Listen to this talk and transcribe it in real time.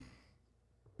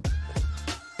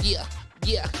Yeah,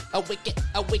 yeah. Awaken.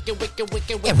 Welcome,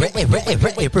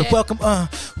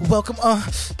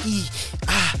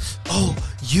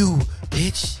 you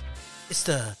bitch. It's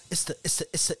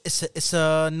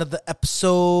another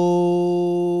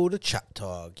episode of Chop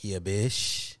Talk, yeah,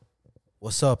 bitch.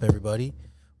 What's up, everybody?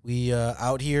 We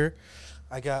out here.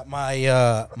 I got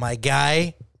my my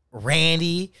guy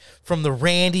Randy from the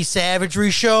Randy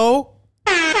Savagery Show.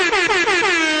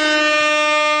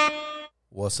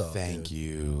 What's up? Thank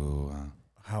you.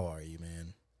 How are you,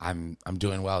 man? I'm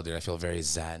doing well, dude. I feel very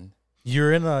zen.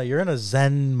 You're in a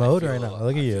zen mode right now.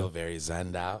 Look at you. I feel very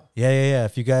zened out. Yeah.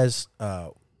 If you guys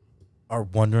are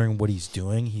wondering what he's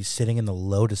doing, he's sitting in the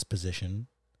lotus position.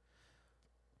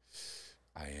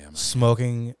 I am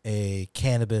smoking a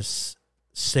cannabis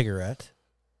cigarette.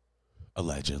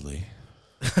 Allegedly.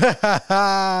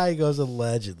 He goes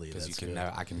allegedly. Because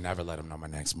I can never let him know my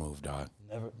next move, dog.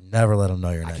 Never let him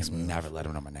know your next move. Never let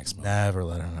him know my next move. Never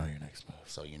let him know your next move.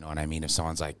 So you know what I mean? If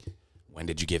someone's like, when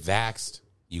did you get vaxxed?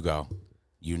 You go,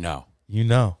 you know. You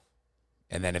know.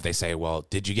 And then if they say, well,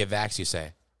 did you get vaxxed? You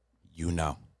say, you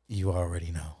know. You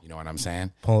already know. You know what I'm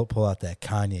saying? Pull out that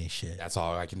Kanye shit. That's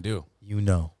all I can do. You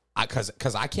know.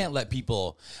 Because I can't let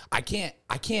people, I can't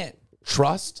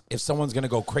trust if someone's going to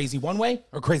go crazy one way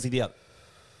or crazy the other.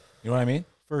 You know what I mean?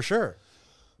 For sure.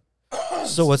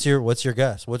 So what's your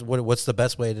guess? What's the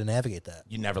best way to navigate that?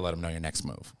 You never let them know your next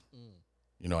move.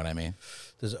 You know what I mean?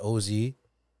 Does OZ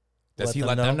Does he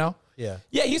let them know? Yeah.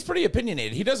 Yeah, he's pretty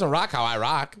opinionated. He doesn't rock how I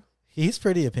rock. He's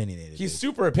pretty opinionated. He's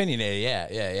super opinionated.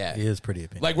 Yeah. He is pretty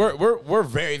opinionated. Like we're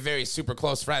very, very super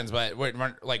close friends, but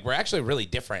we're actually really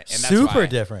different. And that's super why,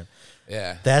 different.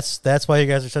 Yeah. That's why you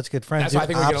guys are such good friends. That's why I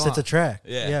think we get opposites along. attract.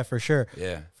 Yeah, for sure.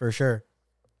 Yeah. For sure.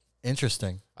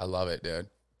 Interesting. I love it, dude.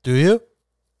 Do you?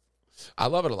 I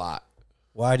love it a lot.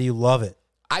 Why do you love it?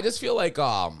 I just feel like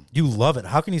You love it.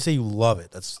 How can you say you love it?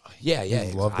 That's yeah.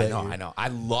 You love that I know. I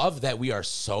love that we are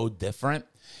so different,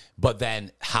 but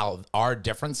then how our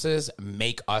differences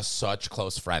make us such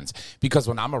close friends. Because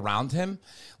when I'm around him,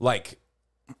 like,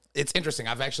 it's interesting.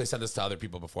 I've actually said this to other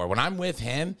people before. When I'm with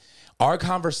him, our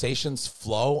conversations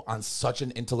flow on such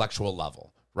an intellectual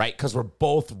level, right? Because we're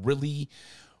both really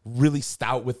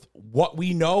stout with what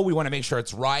we know. We want to make sure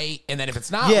it's right, and then if it's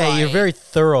not, right, you're very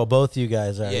thorough. Both you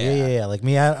guys are. Yeah. Yeah. Like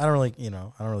me, I don't really, I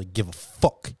don't really give a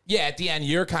fuck. Yeah, at the end,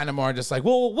 you're kind of more just like,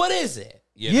 well, what is it?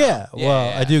 You know? Yeah.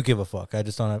 Well, I do give a fuck. I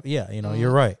just don't have. Yeah.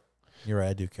 You're right. You're right.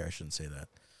 I do care. I shouldn't say that.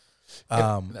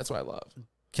 That's what I love.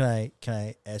 Can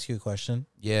I ask you a question?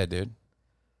 Yeah, dude.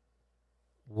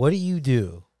 What do you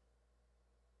do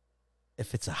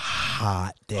if it's a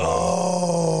hot day?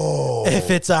 Oh.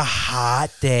 If it's a hot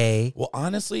day Well,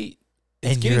 honestly,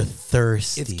 you're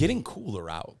thirsty. It's getting cooler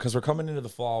out because we're coming into the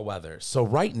fall weather. So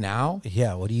right now,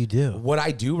 Yeah, what do you do? what I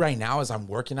do right now is I'm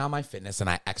working on my fitness and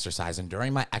I exercise. And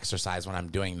during my exercise, when I'm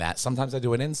doing that, sometimes I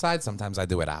do it inside, sometimes I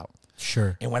do it out.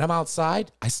 Sure. And when I'm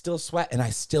outside, I still sweat and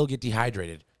I still get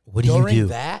dehydrated. What do during you do?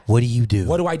 That, What do you do?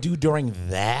 What do I do during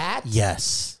that?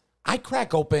 Yes. I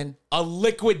crack open a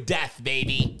liquid death,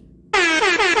 baby.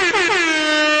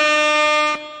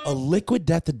 A liquid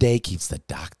death a day keeps the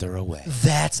doctor away.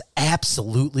 That's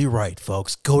absolutely right,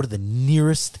 folks. Go to the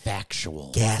nearest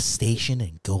Factual. gas station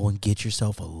and go and get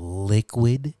yourself a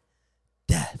liquid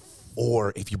death.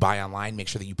 Or if you buy online, make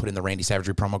sure that you put in the Randy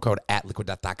Savagery promo code at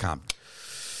liquiddeath.com.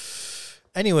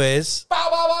 Anyways, Bow,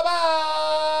 bow, bow,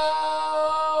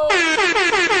 bow.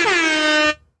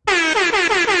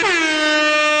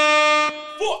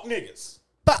 Fuck niggas.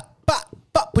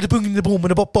 with a boom in the boom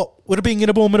and a bop bop, with a bing in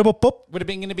a boom and a bop bop. With a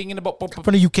bing and a bing and a bop, bop, bop.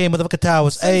 From the UK motherfucker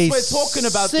towers. Since we're talking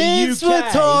about the Since UK.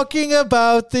 we're talking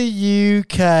about the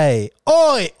UK.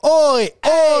 Oi, oi,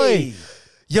 oi.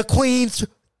 Your queen's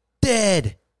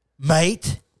dead,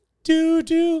 mate. Do,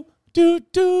 do, do, do,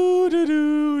 do,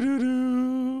 do, do,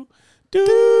 do. Do,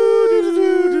 do, do,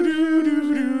 do,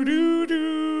 do, do, do,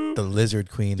 do. The lizard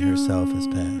queen herself has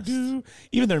passed.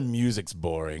 Even their music's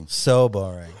boring. So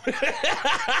boring.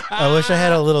 I wish I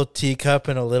had a little teacup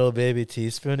and a little baby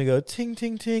teaspoon to go ting,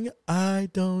 ting, ting. I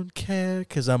don't care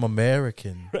because I'm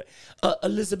American.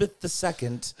 Elizabeth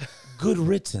II, good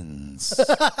riddance.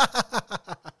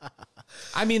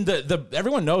 I mean, the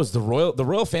everyone knows the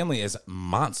royal family is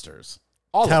monsters.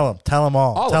 Tell them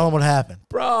all. Tell them what happened.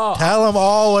 Bro. Tell them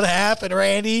all what happened,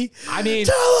 Randy. I mean,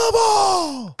 tell them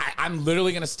all. I'm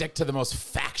literally going to stick to the most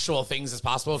factual things as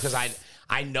possible because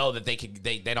I know that they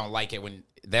don't like it when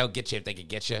they'll get you if they could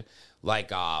get you.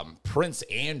 Like Prince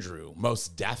Andrew,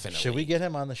 most definitely. Should we get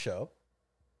him on the show?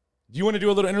 Do you want to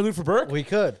do a little interlude for Burke? We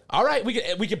could. All right, we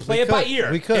could play it by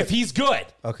ear. We could. If he's good.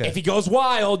 Okay. If he goes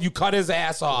wild, you cut his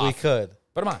ass off. We could.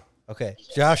 Put him on. Okay.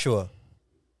 Joshua.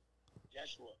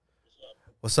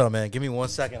 What's up, man? Give me 1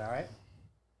 second, all right?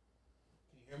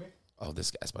 Can you hear me? Oh,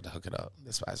 this guy's about to hook it up.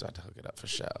 This guy's about to hook it up for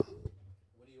sure.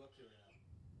 What are you up to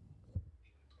right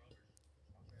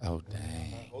now? Oh,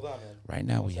 dang. Hold on, man. Right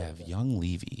now we have young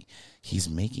Levy. He's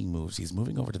making moves. He's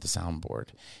moving over to the soundboard.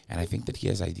 And I think that he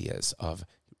has ideas of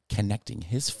connecting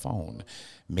his phone,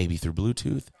 maybe through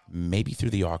Bluetooth, maybe through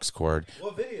the aux cord.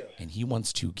 What video? And he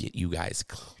wants to get you guys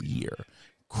clear,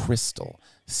 crystal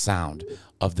sound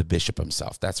of the bishop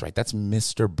himself. That's right. That's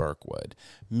Mr. Burkwood.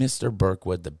 Mr.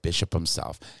 Burkwood, the bishop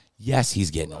himself. Yes,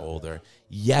 he's getting older.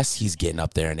 Yes, he's getting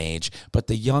up there in age. But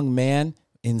the young man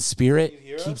in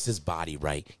spirit keeps his body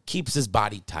right, keeps his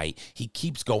body tight. He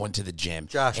keeps going to the gym.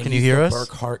 Josh, And can you he's hear the us?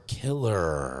 Burkhart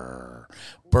killer.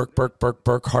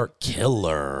 Burkhart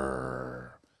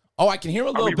killer. Oh, I can hear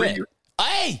a little bit.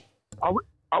 Hey!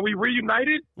 Are we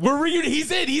reunited? We're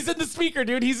reunited. He's in the speaker,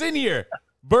 dude. He's in here.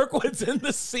 Burkwood's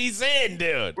he's in,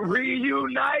 dude.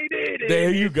 Reunited.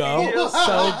 There you go.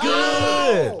 So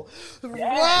good.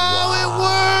 Wow, it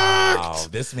Wow,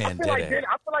 worked! this man I feel did it.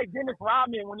 like Dennis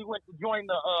Rodman when he went to join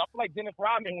the. I feel like Dennis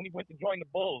Rodman when he went to join the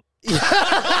Bulls.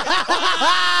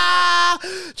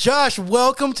 Josh,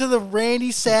 welcome to the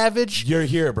Randy Savage You're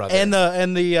here, brother. and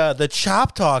the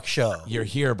Chop Talk show. You're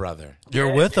here, brother.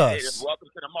 You're with Hey, us. welcome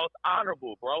to the most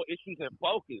honorable, bro. Issues and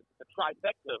focus. The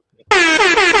trifecta.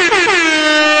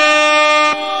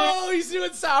 Oh, he's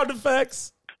doing sound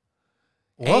effects.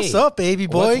 What's Hey, up, baby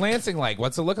boy? What's Lansing like?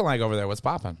 What's it looking like over there? What's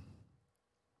popping?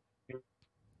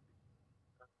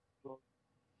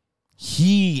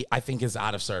 He, I think, is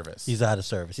out of service. He's out of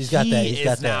service. He's got that. He's He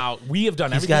got is that. now. We have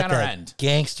done He's everything got on our that end.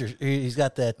 gangster. He's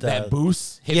got that. That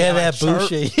boost. Hit me Yeah, on that chirp,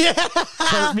 boost. Yeah.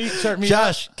 Chirp me.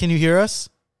 Josh, can you hear us?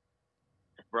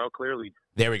 Bro, clearly.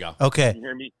 There we go. Okay, You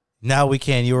hear me? now we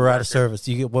can. You were out of service.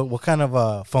 You get what kind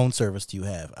of phone service do you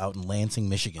have out in Lansing,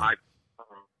 Michigan?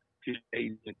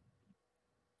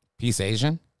 Peace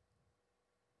Asian.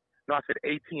 No, I said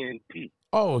AT&T.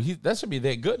 Oh, that should be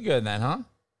there. Good then, huh?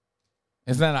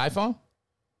 Isn't that an iPhone?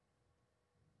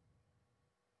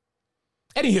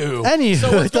 Anywho,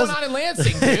 so what's it going doesn't- on in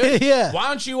Lansing, dude? Yeah. Why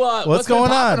don't you? What's What's been going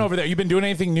popping on? over there? You been doing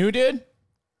anything new, dude?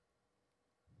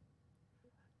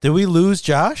 Did we lose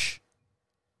Josh?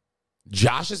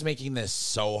 Josh is making this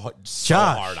so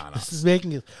Josh, hard on us. this is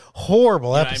making a horrible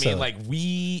You know what I episode. mean? Like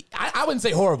I wouldn't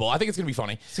say horrible. I think it's gonna be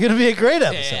funny. it's gonna be a great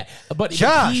episode. Yeah, but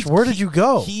Josh, where did you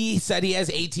go? He said he has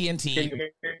AT&T.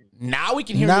 Now we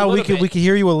can hear. Now you a we little can bit.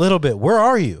 hear you a little bit. Where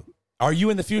are you? Are you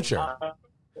in the future?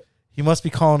 You must be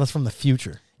calling us from the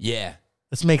future. Yeah.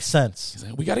 This makes sense.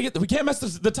 We gotta get. We can't mess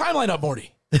the timeline up,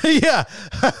 Morty. Yeah.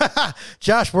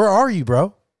 Josh, where are you,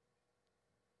 bro?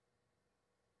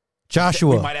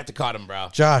 Joshua. We might have to cut him, bro.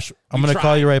 Josh, I'm We going to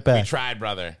call tried. you right We back. tried,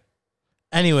 brother.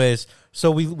 Anyways,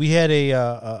 so we had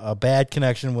a bad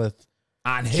connection with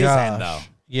On his Josh. end, though.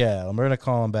 Yeah, I'm going to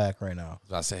call him back right now.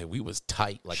 I say we was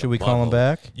tight. Like Should a we call him butthole.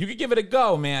 back? You can give it a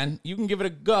go, man. You can give it a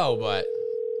go, but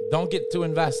don't get too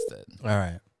invested. All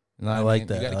right. You know what I like mean?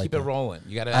 that. You got I to like keep that. it rolling.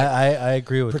 You got to I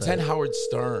agree with pretend that. Howard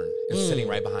Stern is sitting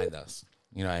right behind us.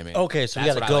 You know what I mean? Okay, so we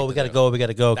That's got to what I go. like We to got to do. go. We got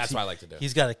to go. That's what I like to do.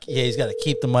 He's got to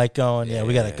keep the mic going. Yeah,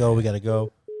 we got to go. We got to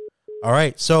go. All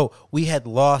right. So we had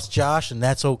lost Josh, and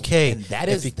that's okay. And that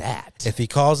If is he- that. If he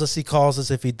calls us, he calls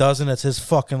us. If he doesn't, it's his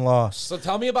fucking loss. So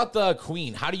tell me about the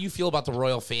Queen. How do you feel about the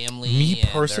royal family? Me and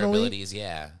their personally? abilities?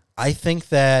 Yeah. I think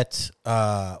that,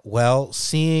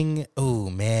 seeing, oh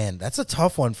man, that's a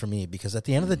tough one for me because at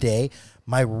the end of the day,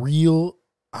 my real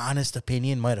honest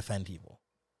opinion might offend people.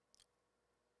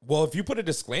 Well, if you put a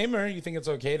disclaimer, you think it's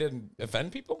okay to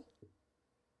offend people?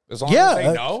 As long Yeah, as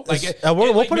they know.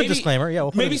 we'll put a disclaimer. Yeah,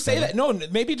 we'll put a maybe say disclaimer. that. No,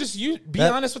 maybe just you be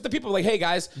That- honest with the people. Like, hey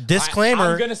guys, Disclaimer.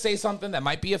 I'm gonna say something that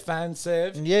might be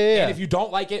offensive. Yeah. And if you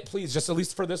don't like it, please just at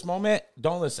least for this moment,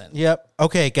 don't listen. Yep.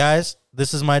 Okay, guys,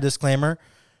 this is my disclaimer.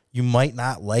 You might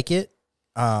not like it.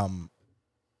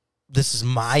 This is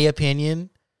my opinion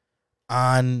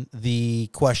on the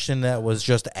question that was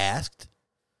just asked.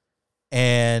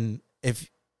 And if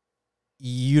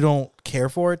you don't care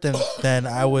for it, then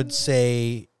I would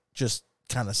say just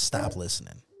kind of stop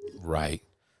listening. Right.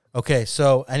 Okay,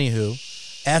 so anywho,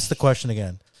 ask the question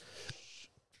again.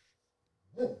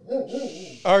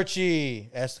 Archie,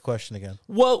 ask the question again.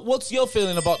 What's your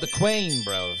feeling about the Queen,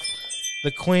 bro?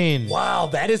 The Queen. Wow,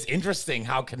 that is interesting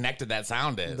how connected that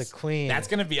sound is. The Queen. That's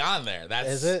gonna be on there.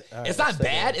 Is it? All right, It's let's not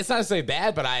take it bad. off. It's not necessarily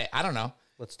bad, but I don't know.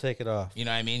 Let's take it off. You know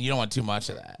what I mean? You don't want too much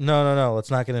of that. No. Let's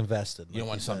not get invested. You don't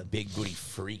want some big booty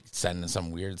freak sending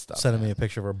some weird stuff. Sending man. me a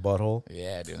picture of her butthole.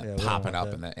 Yeah, dude, Yeah, we don't popping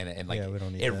want up that. and like Yeah, we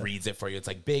don't need it that. reads it for you. It's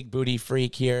like big booty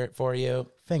freak here for you,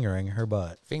 Fingering her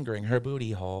butt. fingering her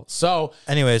booty hole. So,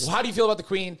 Anyways. how do you feel about the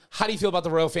Queen? How do you feel about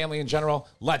the royal family in general?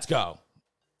 Let's go.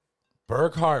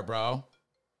 Burkhart, bro.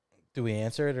 Do we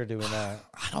answer it or do we not?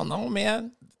 I don't know,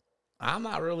 man. I'm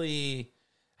not really.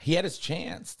 He had his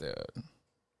chance, dude.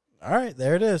 All right,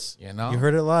 there it is. You know? You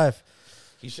heard it live.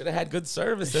 He should have had good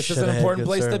service. This is Shoulda an had important good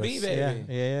place to service. be, baby.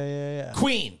 Yeah.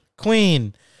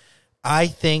 Queen. I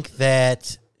think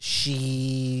that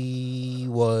she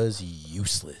was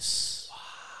useless.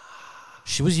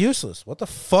 She was useless. What the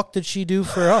fuck did she do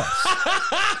for us?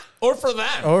 Or for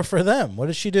them. Or for them? What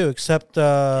did she do? Except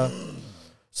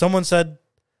someone said,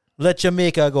 "Let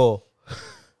Jamaica go."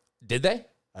 Did they?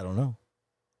 I don't know.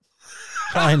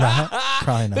 Probably not.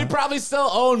 Probably not. They probably still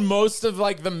own most of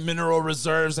like the mineral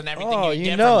reserves and everything. Oh, you you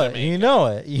get know from it. Jamaica. You know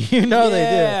it. You know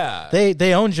Yeah. they do.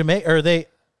 They own Jamaica, or they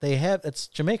have. It's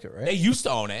Jamaica, right? They used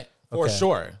to own it for Okay.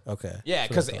 sure. Okay. Yeah, That's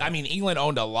because what I thought. I mean, England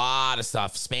owned a lot of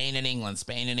stuff. Spain and England,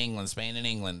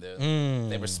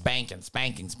 dude. They were spanking.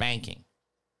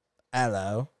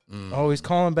 Hello. Oh, he's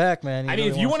calling back, man. He I mean,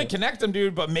 really if you want wants to connect him,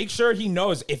 dude, but make sure he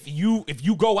knows if you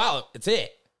go out, it's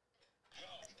it.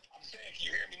 I'm saying, can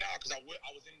you hear me now? Because I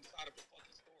was inside of the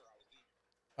fucking store. I was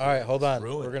leaving. All right, hold on.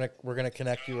 Ruined. We're gonna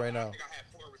connect you right now. I think I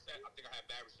had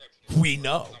bad reception. We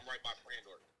know. I'm right by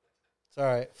Frandor. It's all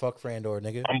right. Fuck Frandor,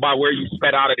 nigga. I'm by where you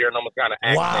sped out of there and almost got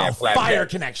an Wow, accident. fire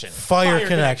connection. Fire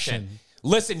connection.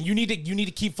 Listen, you need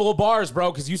to keep full of bars,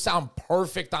 bro, because you sound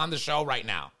perfect on the show right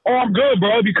now. Oh, I'm good,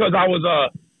 bro, because I was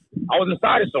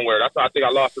inside of somewhere. That's why I think I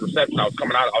lost the reception. I was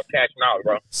cashing out,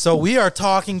 bro. So we are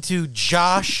talking to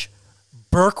Josh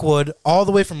Burkwood, all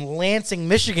the way from Lansing,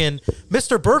 Michigan.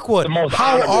 Mr. Burkwood, The most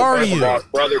how honorable are Burke you? Award,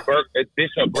 Brother Burke. It's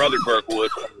Bishop Brother Burkwood.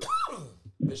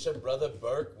 Bishop Brother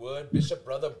Burkwood, Bishop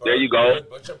Brother Burkwood. There you go.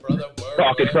 Bishop Brother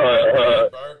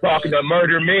Burkwood. Talking to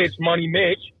Murder Mitch, Money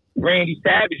Mitch, Randy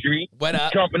Savagery. What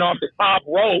up? Jumping off the top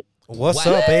rope. What's What?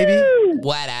 up, baby?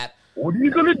 What up? What are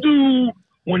you gonna do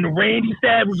when the Randy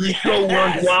Savagery show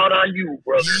runs wild on you,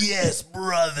 brother? Yes,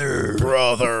 brother.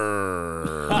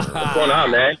 What's going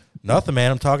on, man? Nothing,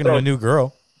 man. I'm talking to a new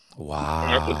girl. Wow.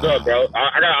 That's what's up, bro.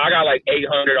 I got like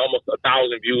 800, almost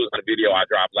 1,000 views on a video I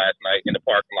dropped last night in the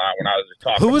parking lot when I was just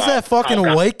talking. Who was about that fucking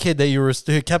how- white kid that you were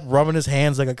who kept rubbing his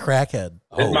hands like a crackhead?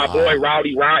 This is my boy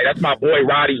Rowdy Ryan. That's my boy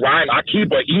Roddy Ryan. I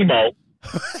keep an emo.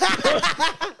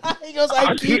 He goes,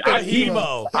 I keep an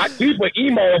emo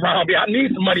around me. I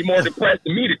need somebody more depressed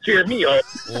than me to cheer me up.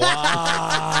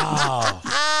 Wow.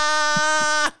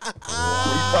 What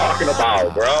are you talking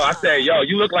about, bro? I say, yo,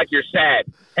 you look like you're sad.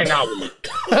 Hang out with me.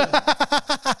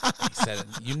 He said,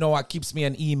 you know what keeps me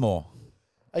an emo?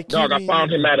 Dog, I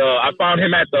found him at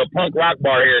the punk rock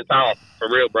bar here in town. For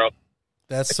real, bro.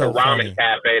 That's It's so a ramen funny.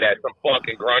 cafe that some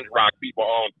fucking grunge rock people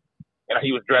own. And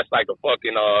he was dressed like a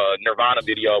fucking Nirvana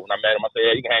video when I met him. I said,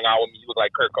 yeah, you can hang out with me. You look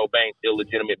like Kurt Cobain,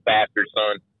 illegitimate bastard,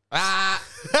 son. Ah.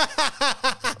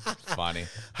 Funny.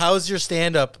 How's your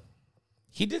stand-up?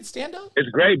 He did stand up? It's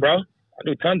great, bro. I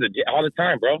do tons of all the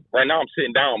time, bro. Right now I'm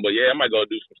sitting down, but yeah, I might go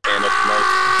do some stand up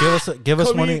tonight. Give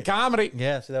us one. Comedy.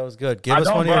 Yeah, see, that was good. Give us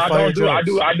one of your I fire do jokes.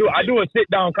 I do a sit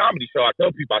down comedy show. I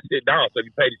tell people I sit down, so if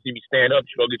you pay to see me stand up,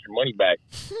 you go get your money back.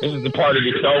 This is the part of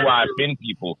the show where I offend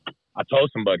people. I told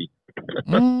somebody.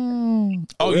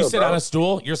 Oh, you real, sit bro. on a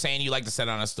stool? You're saying you like to sit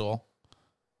on a stool?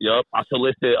 Yup, I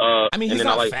solicit. I mean, and he's then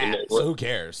not I like, fat, so who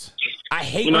cares? I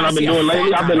hate You know when what I I've been see a doing fat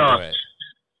lately? comic do it.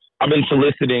 I've been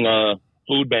soliciting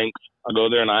food banks. I go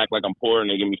there and I act like I'm poor, and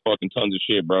they give me fucking tons of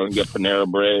shit, bro. You get Panera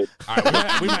Bread. All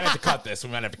right, we might have to cut this. We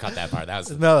might have to cut that part. That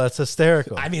was. No, that's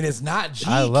hysterical. I mean, it's not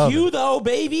I love GQ it. though,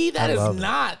 baby. That I is love it.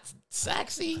 not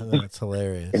sexy. That's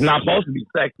hilarious. It's not supposed to be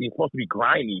sexy. It's supposed to be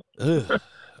grimy. Ugh,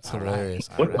 it's All right. hilarious.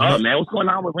 What's up, man? What's going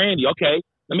on with Randy? Okay,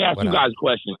 let me ask What you up? guys a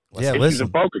question. Yeah, Issues listen.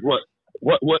 and focus.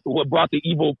 What brought the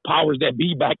evil powers that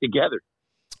be back together?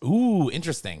 Ooh,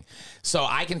 interesting. So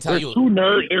I can tell There's you two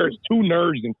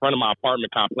nerds in front of my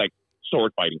apartment complex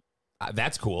sword fighting.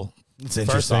 That's cool. It's First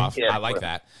interesting. off, Yeah, I like bro.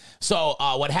 that. So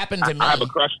what happened to me I have a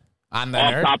crush. on the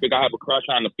Off nerd? topic, I have a crush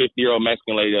on the 50-year-old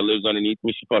Mexican lady that lives underneath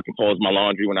me. She fucking folds my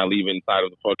laundry when I leave it inside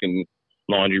of the fucking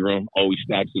laundry room. Always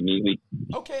stacks it neatly.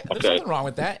 Okay, there's Okay. nothing wrong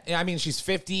with that. I mean, she's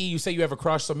 50. You say you have a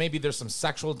crush, so maybe there's some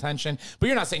sexual tension. But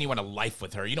you're not saying you want a life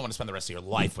with her. You don't want to spend the rest of your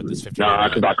life with this 50. Nah,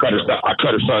 because I cut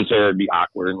her son's hair. It'd be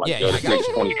awkward. Like, Yeah, yo, yeah, this I got nigga's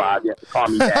you. 25. You have to call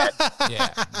me dad. Yeah,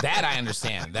 that I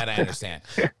understand.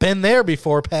 Been there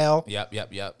before, pal. Yep.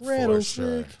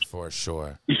 Rattlesnake. For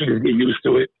sure. You should just get used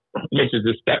to it. Mitch is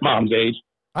his stepmom's age.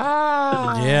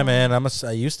 Ah. Yeah, man.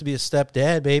 I used to be a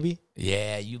stepdad, baby.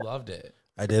 Yeah, you loved it.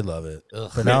 I did love it. Ugh.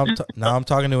 But now I'm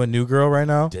talking to a new girl right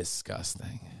now.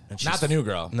 Disgusting. And she's- Not the new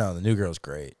girl. No, the new girl's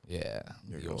great. Yeah.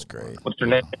 New girl's great. What's her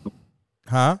name?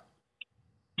 Huh?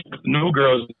 New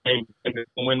girl's name is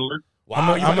Windler.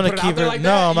 Wow, I'm gonna put it keep out there her. like no,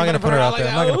 that? I'm not You gonna put her out like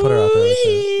there. I'm that? not gonna put her out there. Like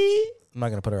that. I'm not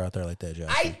gonna put her out there like that, Josh.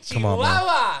 Ay, Come on, man.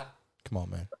 Chihuahua. Come on,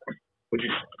 man.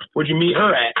 Where'd you meet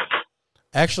her at?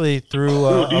 Actually, through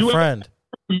a friend.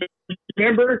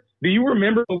 Remember? Do you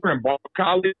remember over in Bar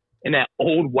College and that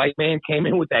old white man came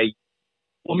in with that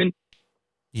woman?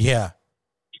 Yeah.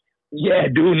 Yeah,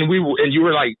 dude, and you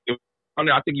were like,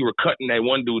 I think you were cutting that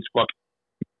one dude's fucking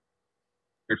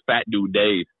fat dude,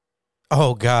 Dave.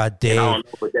 Oh God, Dave.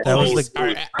 That was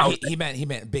he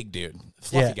meant big dude,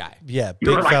 fluffy guy. Yeah,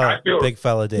 big fella, big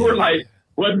fella, Dave. You were like,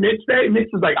 what Mitch say? Mitch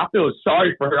was like, I feel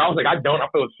sorry for her. I was like, I don't. I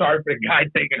feel sorry for the guy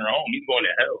taking her home. He's going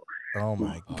to hell. Oh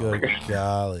my good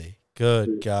golly,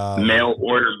 good golly. Mail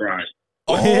order bride.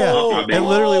 Oh, yeah, it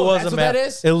literally was that's a what that mail.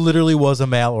 is? It literally was a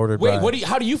mail ordered bride. Wait,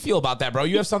 how do you feel about that, bro?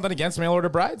 You have something against mail order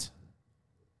brides?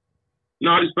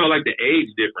 No, I just felt like the age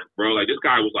difference, bro. Like this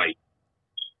guy was like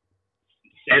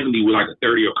 70 with like a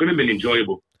 30. It couldn't have been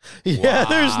enjoyable. Yeah,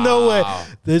 there's no way.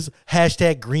 There's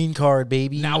hashtag green card,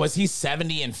 baby. Now, was he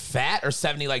 70 and fat or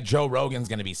 70 like Joe Rogan's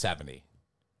going to be 70?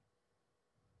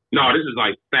 No, this is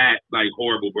like fat, like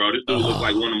horrible, bro. This dude looks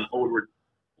like one of them horrible.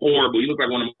 You look like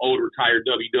one of them old retired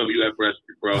WWF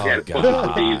wrestlers, bro. Oh, He had a God.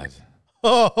 fucking disease.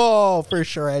 Oh, for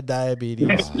sure, I had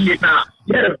diabetes. He had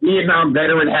a Vietnam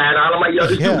veteran hat on. I'm like, yo,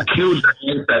 this dude killed their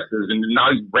ancestors, and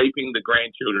now he's raping the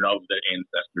grandchildren of their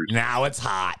ancestors. Now it's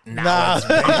hot. Nah.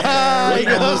 He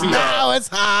goes, now it's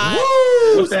hot.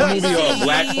 What's that movie?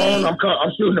 Black Phone.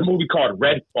 I'm shooting a movie called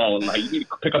Red Phone. Like, you need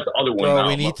to pick up the other one. Bro, now,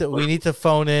 we need to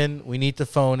phone in. We need to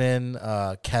phone in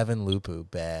Kevin Lupu.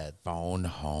 Bad. Phone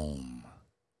home.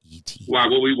 E.T. Wow,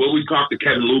 what we talk to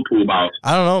Kevin Lupu about?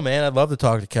 I don't know, man. I'd love to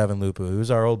talk to Kevin Lupu. Who's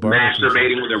our old barbecue.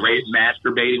 Masturbating with a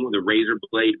razor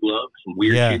blade glove. Some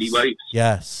weird shitty buddy.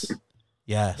 Yes.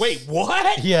 Wait,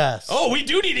 what? Yes. Oh, we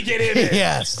do need to get in it.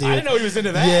 Yes, dude. I didn't know he was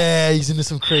into that. Yeah, he's into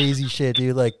some crazy shit,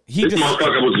 dude. Like This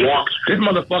motherfucker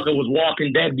was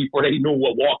Walking Dead before they knew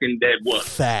what Walking Dead was.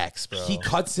 Facts, bro. He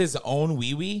cuts his own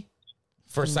wee-wee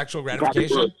for sexual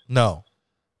gratification? No.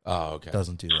 Oh, okay.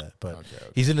 Doesn't do that, but Okay.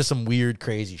 he's into some weird,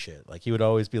 crazy shit. Like he would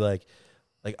always be like,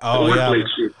 oh yeah,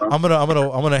 I'm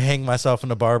gonna hang myself in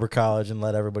the barber college and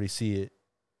let everybody see it.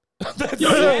 That's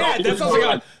sad. That sounds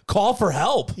like a call for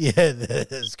help. Yeah,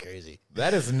 that is crazy.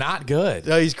 That is not good.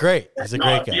 No, he's great. He's a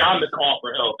great guy. Beyond the call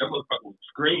for help. That motherfucker was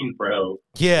screaming for help.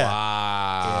 Yeah.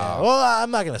 Wow. Yeah. Well,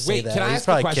 I'm not gonna say Wait, that. can I He's ask a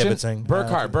probably question? kibitzing.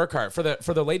 Burkhart.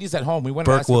 For the ladies at home, we went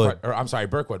to ask Burkwood. I'm sorry,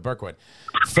 Burkwood. For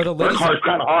the ladies, Burkhart's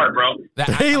kind of hard, bro.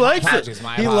 He likes it.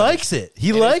 He likes it.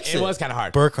 He likes it. It was kind of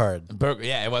hard. Burkhard.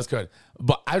 Yeah, it was good.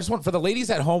 But I just want, for the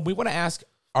ladies at home, we want to ask: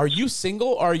 are you single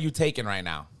or are you taken right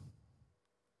now?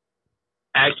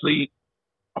 Actually,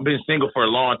 I've been single for a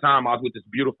long time. I was with this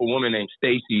beautiful woman named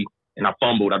Stacy, and I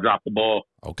fumbled. I dropped the ball.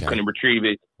 Okay. Couldn't retrieve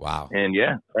it. Wow. And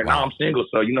yeah, now I'm single.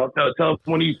 So tell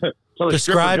when you tell a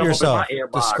Describe stripper jump yourself. up in my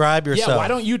AirPod. Describe yourself. Yeah, why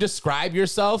don't you describe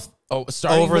yourself?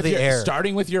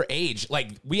 Starting with your age.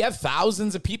 Like, we have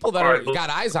thousands of people that got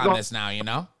eyes on this now, you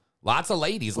know? Lots of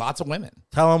ladies, lots of women.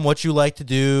 Tell them what you like to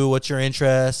do, what's your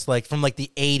interests, like from like the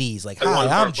 80s. Like, hi,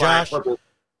 I'm Josh.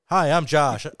 Hi, I'm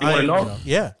Josh. You want to know?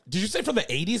 Yeah. Did you say from the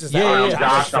 80s? Is that Yeah, I'm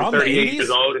Josh. I'm from the 38 80s? years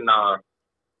old, and I'm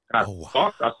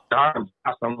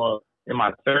in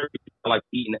my 30s. I like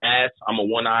eating ass. I'm a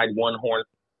one-eyed, one-horn.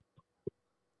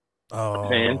 Oh,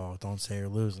 fan. don't say you're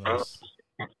losing us.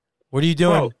 What are you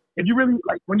doing? Bro, if you really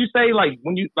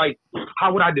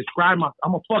how would I describe myself?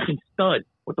 I'm a fucking stud.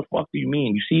 What the fuck do you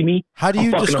mean? You see me? How do you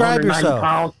I'm fucking describe 190 yourself?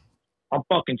 Pounds. I'm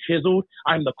fucking chiseled.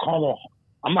 I'm like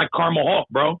Caramel Hawk,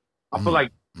 bro. I feel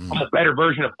like I'm a better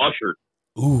version of Usher.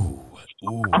 Ooh.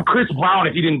 I'm Chris Brown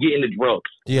if he didn't get into drugs.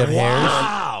 Do you have hair?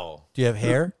 Wow. Do you have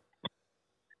hair?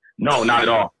 No, not at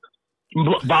all.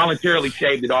 Voluntarily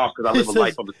shaved it off because I live a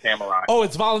life of a samurai. Oh,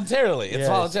 it's voluntarily. It's Yeah,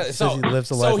 voluntarily. it says he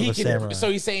lives a life of a he samurai. can. So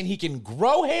he's saying he can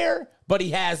grow hair, but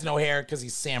he has no hair because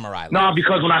he's samurai. No,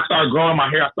 because when I started growing my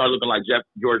hair, I started looking like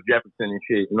George Jefferson and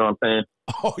shit. You know what I'm saying?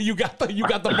 Oh, you got the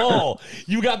ball.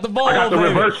 You got the ball. I got the baby.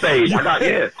 reverse fade. I got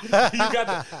You got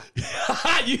the.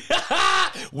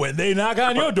 When they knock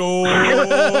on your door,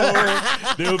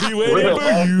 they'll be waiting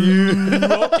for you.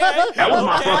 Okay. That was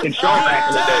my fucking show back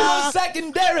in the day.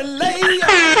 Secondary layer.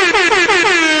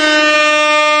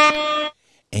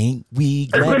 Ain't we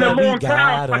It's glad been a that we long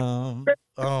got time. 'em?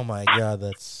 Oh my god,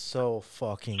 that's so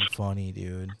fucking funny,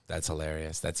 dude. That's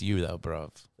hilarious. That's you though,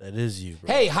 bro. That is you,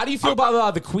 bro. Hey, how do you feel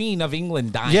about the Queen of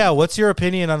England dying? Yeah, what's your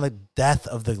opinion on the death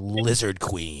of the Lizard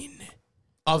Queen?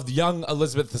 Of young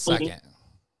Elizabeth II.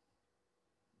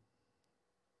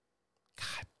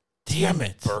 God damn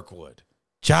it, Burkwood.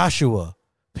 Joshua,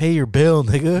 pay your bill,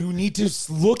 nigga. You need to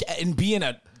look at and be in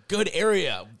a good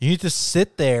area. You need to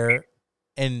sit there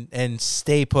and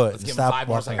stay put. Let's And give him stop 5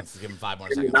 more walking. seconds. Let's give him 5 more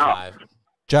seconds. Now. 5.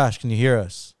 Josh, can you hear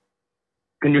us?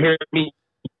 Can you hear me?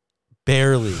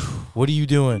 Barely. What are you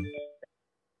doing?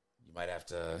 You might have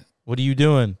to. What are you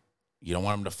doing? You don't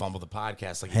want him to fumble the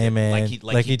podcast like Hey, did, man.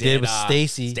 like he did with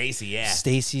Stacy. Stacy, yeah.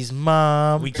 Stacy's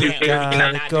mom. We can't. got We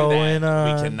cannot it do going that.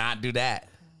 on. We cannot do that.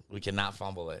 We cannot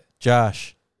fumble it.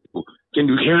 Josh. Can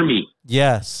you hear me?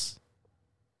 Yes.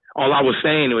 All I was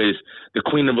saying was the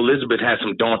Queen of Elizabeth had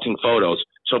some daunting photos.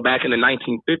 So back in the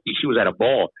 1950s, she was at a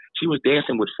ball. She was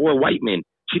dancing with 4 white men.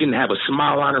 She didn't have a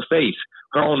smile on her face.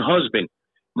 Her own husband,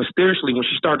 mysteriously, when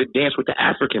she started to dance with the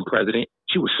African president,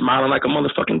 she was smiling like a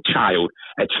motherfucking child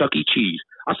at Chuck E. Cheese.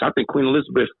 I think Queen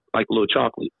Elizabeth like a little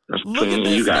chocolate. That's Look between at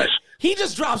this. you guys. He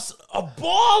just drops a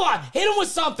ball on. Hit him with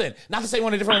something. Not to say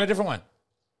one, a different one.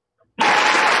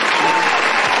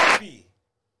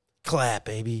 Clap,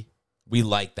 baby. We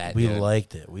like that. We dude.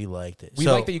 liked it. We liked it. We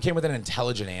So, like that you came with an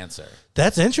intelligent answer,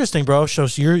 that's interesting, bro. So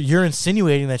you're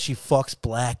insinuating that she fucks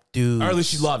black dudes. or at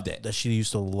least she loved it. That she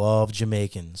used to love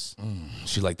Jamaicans.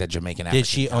 She liked that Jamaican. Did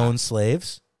she African own cock.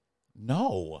 slaves?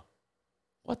 No.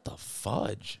 What the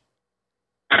fudge?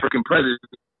 African president.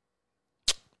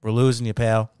 We're losing you,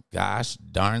 pal. Gosh,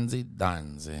 darnsy.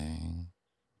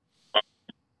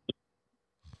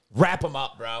 Wrap them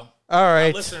up, bro. All Our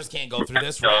right. listeners can't go through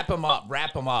this. Wrap them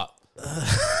up.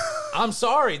 I'm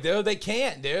sorry, dude. They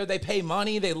can't, dude. They pay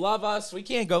money. They love us. We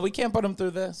can't go. We can't put them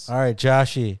through this. All right,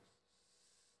 Joshy.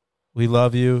 We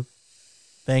love you.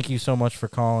 Thank you so much for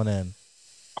calling in.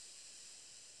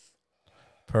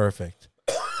 Perfect.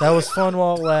 That was fun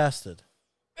while it lasted.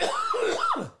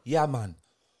 Yeah, man.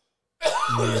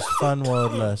 It was fun while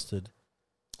it lasted.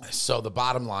 So the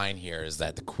bottom line here is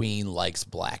that the queen likes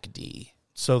Black D.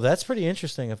 So that's pretty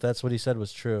interesting if that's what he said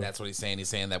was true. That's what he's saying. He's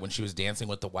saying that when she was dancing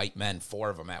with the white men, 4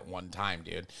 of them at one time,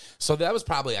 dude. So that was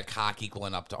probably a cock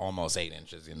equaling up to almost 8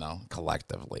 inches,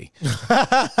 collectively.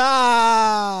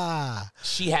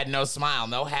 She had no smile,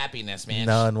 no happiness, man.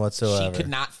 None whatsoever. She could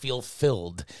not feel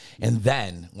filled. And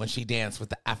then when she danced with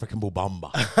the African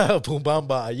Bubamba,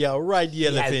 Pumbamba. Yeah, ride the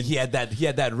elephant. he had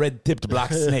that red-tipped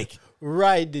black snake.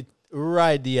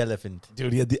 Ride the elephant.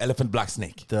 Dude, he had the elephant black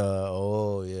snake.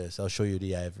 Oh, yes. I'll show you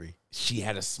the ivory. She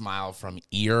had a smile from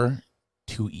ear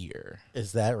to ear.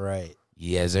 Is that right?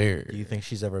 Yes, sir. Do you think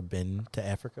she's ever been to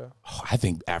Africa? Oh, I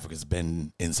think Africa's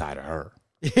been inside of her.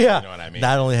 Yeah. You know what I mean?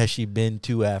 Not only has she been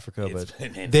to Africa, It's but been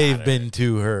inside they've her. been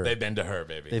to her. They've been to her,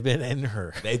 baby. They've been in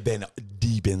her. They've been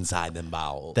deep inside them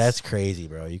bowels. That's crazy,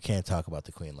 bro. You can't talk about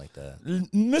the queen like that.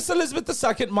 Miss Elizabeth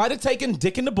II might have taken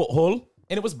dick in the butthole,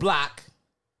 and it was black.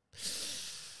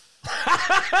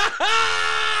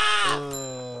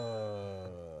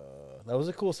 That was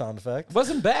a cool sound effect.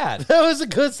 Wasn't bad. That was a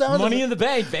good sound Money effect. in the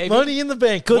bank, baby. Money in the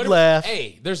bank. Good laugh.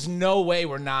 Hey, there's no way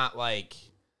we're not like.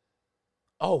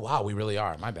 Oh wow, we really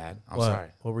are. My bad. I'm What? sorry.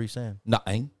 What were you saying?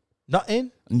 Nothing.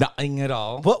 Nothing? Nothing at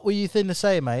all. What were you thinking to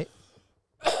say, mate?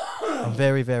 I'm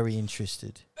very, very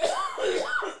interested.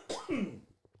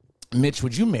 Mitch,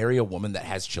 would you marry a woman that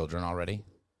has children already?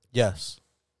 Yes.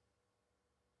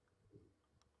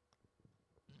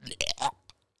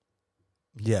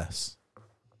 Yes.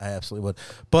 I absolutely would.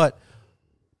 But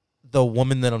the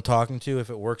woman that I'm talking to, if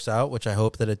it works out, which I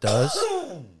hope that it does,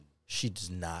 she does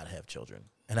not have children.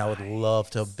 And I would love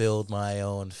to build my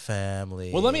own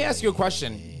family. Well, let me ask you a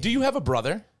question. Do you have a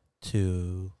brother?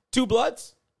 Two. Two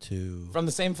bloods? From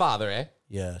the same father, eh?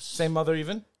 Yes. Same mother,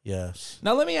 even? Yes.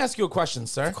 Now, let me ask you a question,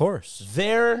 sir. Of course.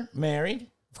 They're married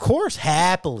Of course.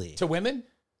 Happily. to women?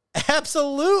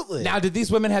 Absolutely. Now, did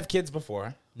these women have kids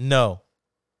before? No.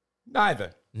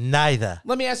 Neither. Neither.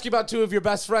 Let me ask you about 2 of your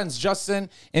best friends, Justin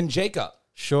and Jacob.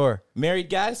 Sure. Married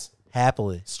guys?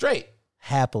 Happily. Straight.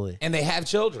 Happily. And they have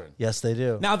children. Yes, they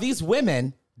do. Now, these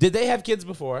women, did they have kids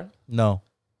before? No.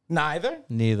 Neither.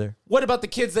 Neither. What about the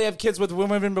kids they have kids with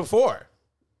women before?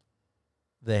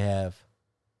 They have.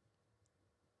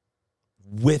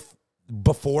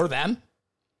 Before them?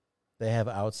 They have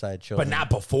outside children. But not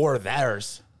before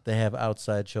theirs. They have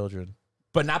outside children.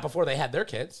 But not before they had their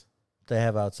kids. They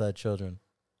have outside children.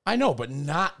 I know, but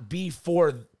not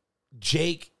before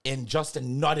Jake and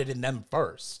Justin nutted in them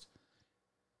first.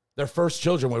 Their first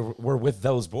children were with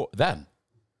them.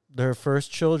 Their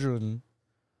first children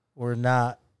were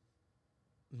not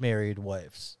married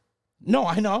wives. No,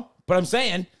 I know. But I'm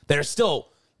saying they're still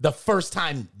the first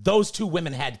time those 2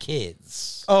 women had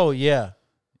kids. Oh, yeah.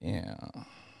 Yeah.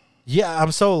 Yeah,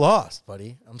 I'm so lost,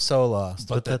 buddy. I'm so lost.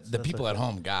 But the that's people okay. at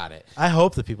home got it. I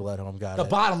hope the people at home got The it.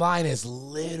 bottom line is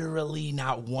literally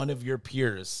not one of your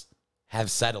peers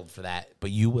have settled for that, but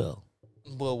you will.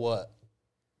 Well, what?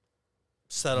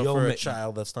 Settle You'll for a ma-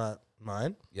 child that's not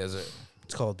mine? Yes, sir.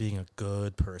 It's called being a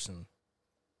good person.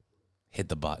 Hit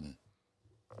the button.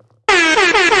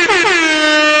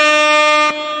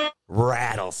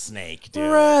 Rattlesnake, dude.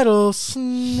 Rattlesnake.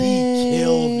 He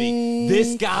killed me.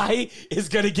 This guy is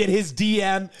going to get his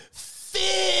DM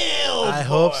filled. I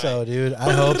hope so, dude.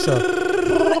 I hope so.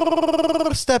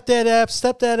 Step that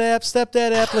application.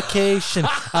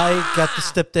 I got the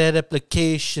stepdad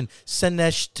application. Send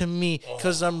that shit to me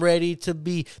because I'm ready to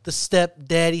be the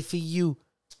stepdaddy for you.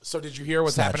 So did you hear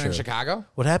what's not happening in true. Chicago?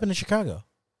 What happened in Chicago?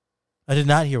 I did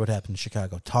not hear what happened in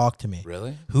Chicago. Talk to me.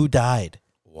 Really? Who died?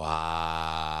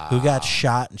 Wow. Who got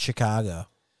shot in Chicago?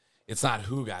 It's not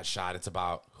who got shot. It's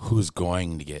about who's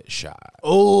going to get shot.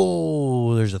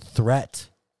 Oh, there's a threat.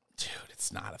 Dude,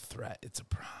 it's not a threat. It's a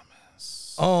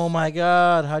promise. Oh, my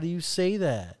God. How do you say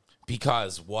that?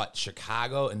 Because what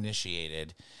Chicago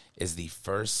initiated is the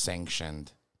first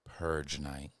sanctioned purge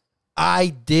night. I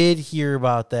did hear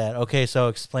about that. Okay, so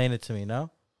explain it to me,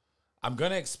 no? I'm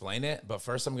going to explain it, but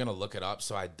first I'm going to look it up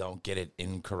so I don't get it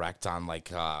incorrect on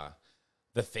like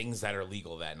the things that are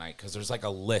legal that night, because there's like a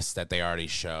list that they already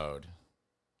showed.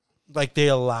 Like they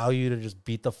allow you to just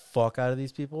beat the fuck out of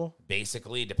these people?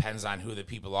 Basically, it depends on who the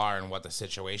people are and what the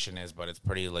situation is, but it's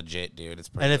pretty legit, dude. It's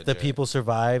pretty And if the legit. people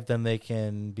survive, then they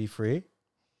can be free?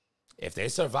 If they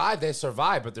survive, they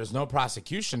survive, but there's no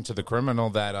prosecution to the criminal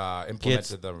that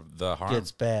implemented the harm.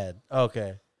 Gets bad.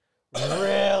 Okay.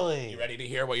 Really? You ready to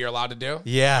hear what you're allowed to do?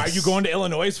 Yes. Are you going to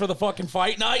Illinois for the fucking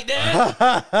fight night,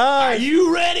 Dan? Are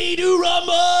you ready to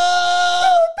rumble?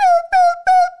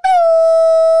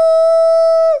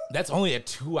 That's only a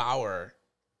 2 hour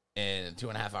and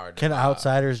 2.5 hour. Can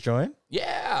outsiders join?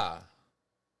 Yeah.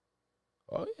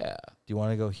 Oh, yeah. Do you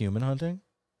want to go human hunting?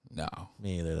 No.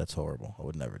 Me either. That's horrible. I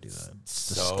would never do that. It's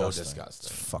So It's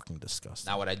disgusting. fucking disgusting.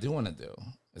 Now, what I do want to do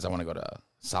is I want to go to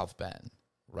South Bend,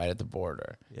 right at the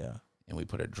border, Yeah. and we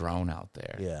put a drone out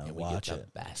there. Yeah, and we watch get the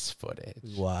it. best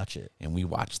footage. Watch it. And we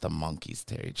watch the monkeys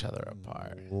tear each other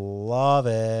apart. Love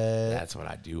it. That's what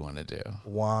I do want to do.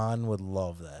 Juan would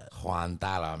love that. Juan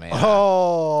Talamera.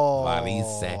 Oh.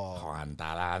 Valise Juan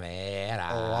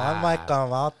Talamera. Juan might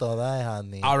come out today,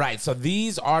 honey. All right, so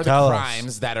these are the Tell us.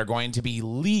 crimes that are going to be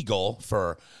legal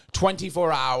for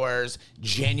 24 hours,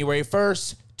 January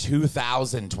 1st,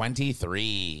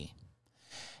 2023.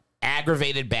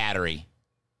 Aggravated battery,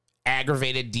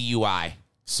 aggravated DUI.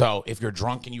 So if you're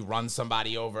drunk and you run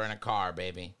somebody over in a car,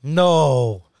 baby.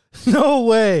 No. No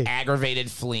way.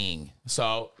 Aggravated fleeing.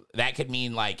 So that could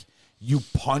mean like you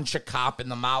punch a cop in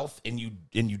the mouth and you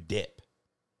dip.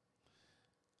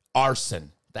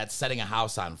 Arson. That's setting a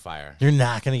house on fire. You're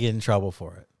not going to get in trouble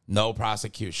for it. No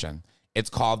prosecution. It's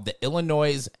called the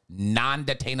Illinois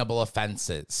Non-Detainable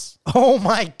Offenses, Oh,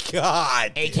 my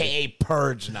God. a.k.a.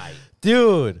 Purge Night.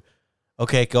 Dude.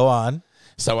 Okay, go on.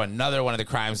 So another one of the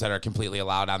crimes that are completely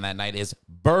allowed on that night is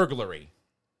burglary.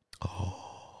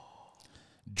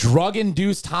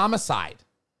 Drug-induced homicide.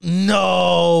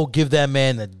 No. Give that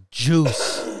man the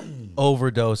juice.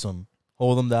 Overdose him.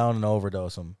 Hold him down and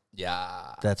overdose him.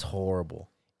 Yeah. That's horrible.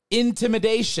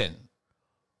 Intimidation.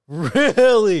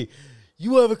 Really?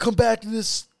 You ever come back to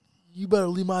this? You better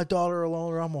leave my daughter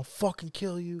alone or I'm going to fucking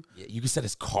kill you. Yeah, you set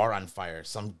his car on fire.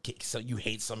 So you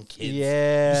hate some kids.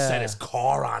 Yeah. You set his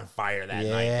car on fire that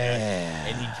night. Yeah.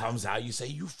 Dude. And he comes out. You say,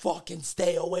 you fucking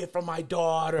stay away from my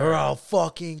daughter. Or I'll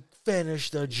fucking finish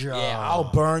the job. Yeah, I'll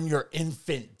burn your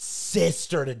infant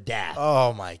sister to death.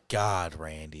 Oh, my God,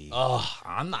 Randy. Ugh,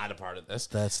 I'm not a part of this.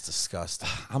 That's disgusting.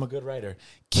 I'm a good writer.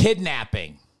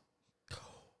 Kidnapping.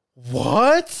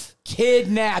 What?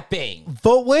 Kidnapping.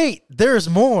 But wait, there's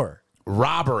more.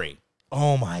 Robbery.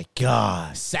 Oh, my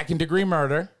God. Second-degree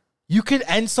murder. You could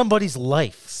end somebody's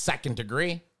life. Second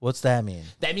degree. What's that mean?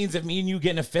 That means if me and you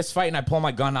get in a fist fight and I pull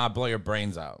my gun out, I'll blow your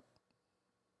brains out.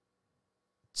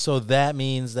 So that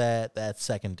means that that's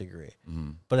second degree.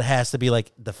 Mm-hmm. But it has to be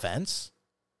like defense?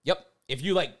 Yep. If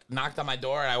you like knocked on my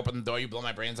door and I open the door, you blow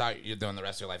my brains out, you're doing the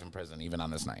rest of your life in prison, even on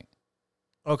this night.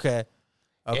 Okay.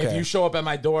 If you show up at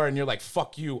my door and you're like,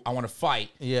 fuck you, I want to fight.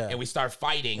 Yeah. And we start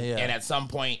fighting. Yeah. And at some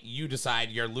point you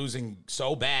decide you're losing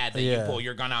so bad that Yeah. you pull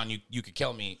your gun out and you could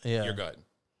kill me. Yeah. You're good.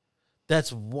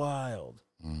 That's wild.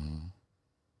 Mm-hmm.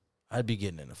 I'd be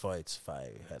getting into fights if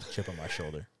I had a chip on my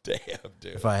shoulder. Damn,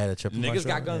 dude. If I had a chip on my shoulder. Niggas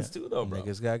got guns too, though, bro.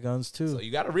 Niggas got guns too. So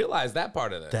you got to realize that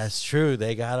part of this. That's true.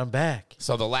 They got them back.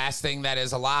 So the last thing that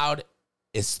is allowed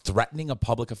is threatening a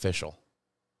public official.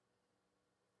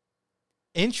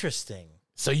 Interesting.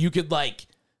 So you could like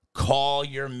call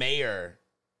your mayor,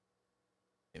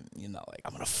 and, you know, like,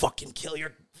 I'm gonna fucking kill you,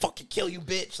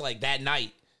 bitch, like that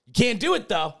night. You can't do it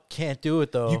though. Can't do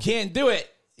it though. You can't do it.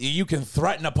 You can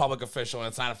threaten a public official and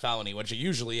it's not a felony, which it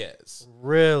usually is.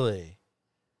 Really?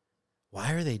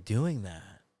 Why are they doing that?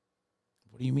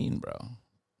 What do you mean, bro?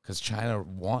 Because China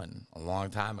won a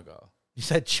long time ago. You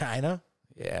said China?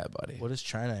 Yeah, buddy. What does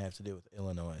China have to do with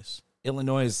Illinois?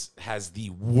 Illinois has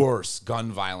the worst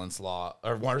gun violence law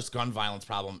or worst gun violence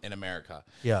problem in America.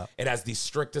 Yeah. It has the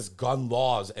strictest gun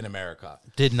laws in America.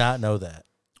 Did not know that.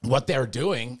 What they're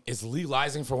doing is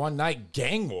legalizing for one night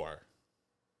gang war.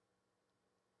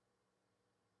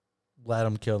 Let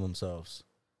them kill themselves.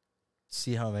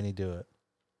 See how many do it.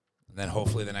 And then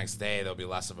hopefully the next day there'll be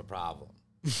less of a problem.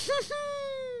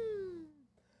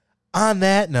 On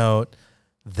that note,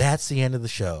 that's the end of the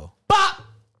show.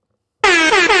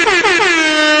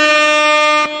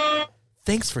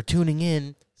 Thanks for tuning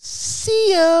in.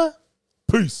 See ya.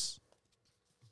 Peace.